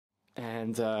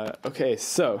And okay,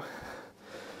 so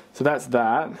that's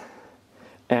that.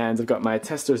 And I've got my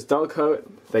Tester's dull coat.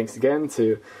 Thanks again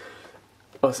to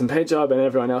Awesome Paint Job and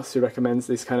everyone else who recommends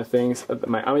these kind of things.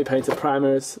 My Army Painter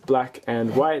primers, black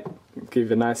and white.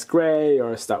 Give a nice grey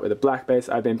or start with a black base.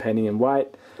 I've been painting in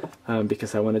white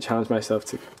because I want to challenge myself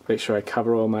to make sure I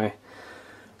cover all my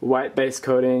white base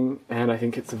coating, and I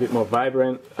think it's a bit more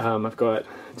vibrant. I've got,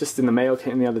 just in the mail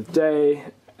came the other day,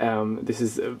 this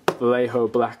is a Vallejo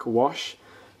black wash,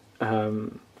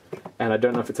 and I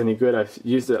don't know if it's any good. I've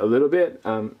used it a little bit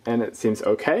and it seems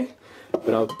okay,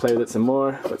 but I'll play with it some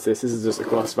more. What's this? This is just a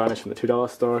gloss varnish from the $2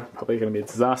 store, probably going to be a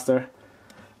disaster.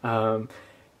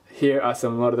 Here are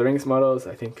some Lord of the Rings models.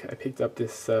 I think I picked up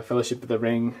this Fellowship of the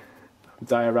Ring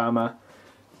diorama.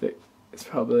 It's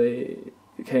probably,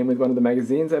 it came with one of the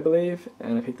magazines, I believe,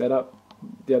 and I picked that up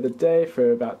the other day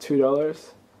for about $2.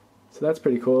 So that's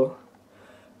pretty cool.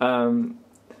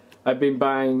 I've been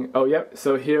buying, oh yep,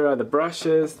 so here are the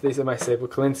brushes. These are my Sable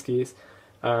Kolinsky's.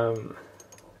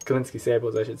 Kolinsky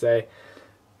Sables, I should say.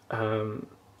 And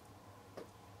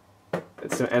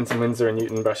some Winsor &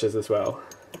 Newton brushes as well.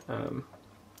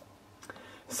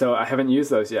 So I haven't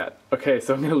used those yet. Okay,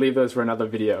 so I'm going to leave those for another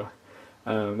video.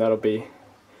 That'll be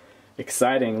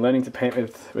exciting, learning to paint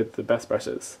with the best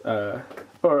brushes.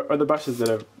 Or the brushes that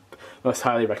are most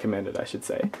highly recommended, I should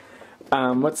say.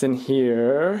 What's in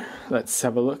here? Let's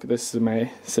have a look. This is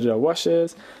my Citadel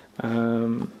washes.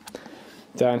 Down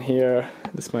here,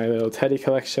 this is my little teddy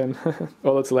collection.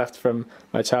 All that's left from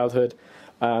my childhood.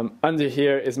 Under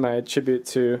here is my tribute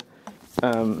to,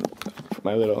 put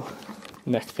my little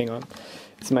neck thing on.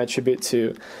 It's my tribute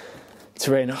to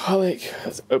Terrainaholic.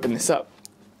 Let's open this up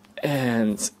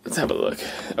and let's have a look.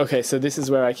 Okay, so this is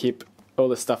where I keep all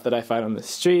the stuff that I find on the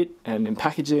street and in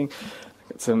packaging.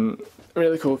 Got some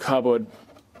really cool cardboard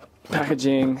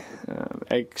packaging,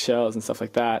 eggshells and stuff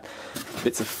like that,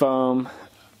 bits of foam,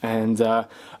 and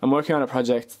I'm working on a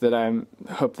project that I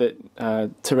hope that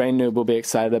Terrain Noob will be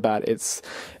excited about. It's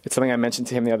something I mentioned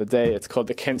to him the other day. It's called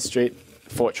the Kent Street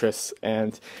Fortress,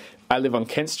 and I live on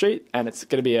Kent Street, and it's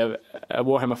going to be a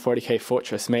Warhammer 40k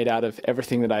fortress made out of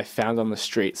everything that I found on the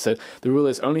street. So the rule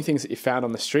is only things that you found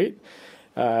on the street,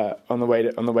 on the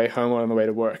way home or on the way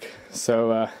to work.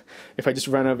 So if I just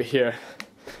run over here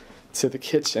to the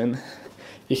kitchen,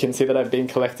 you can see that I've been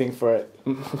collecting for it.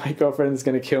 My girlfriend's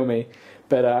going to kill me,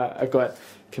 but I've got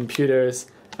computers.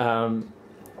 I'm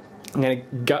going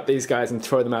to gut these guys and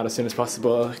throw them out as soon as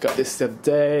possible. I got this the other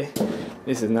day.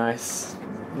 This is nice.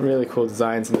 Really cool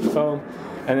designs in the foam.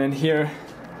 And then here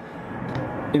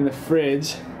in the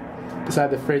fridge, beside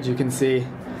the fridge, you can see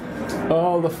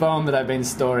all the foam that I've been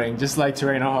storing, just like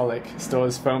Terrainaholic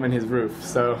stores foam in his roof.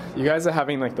 So you guys are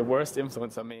having like the worst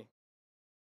influence on me.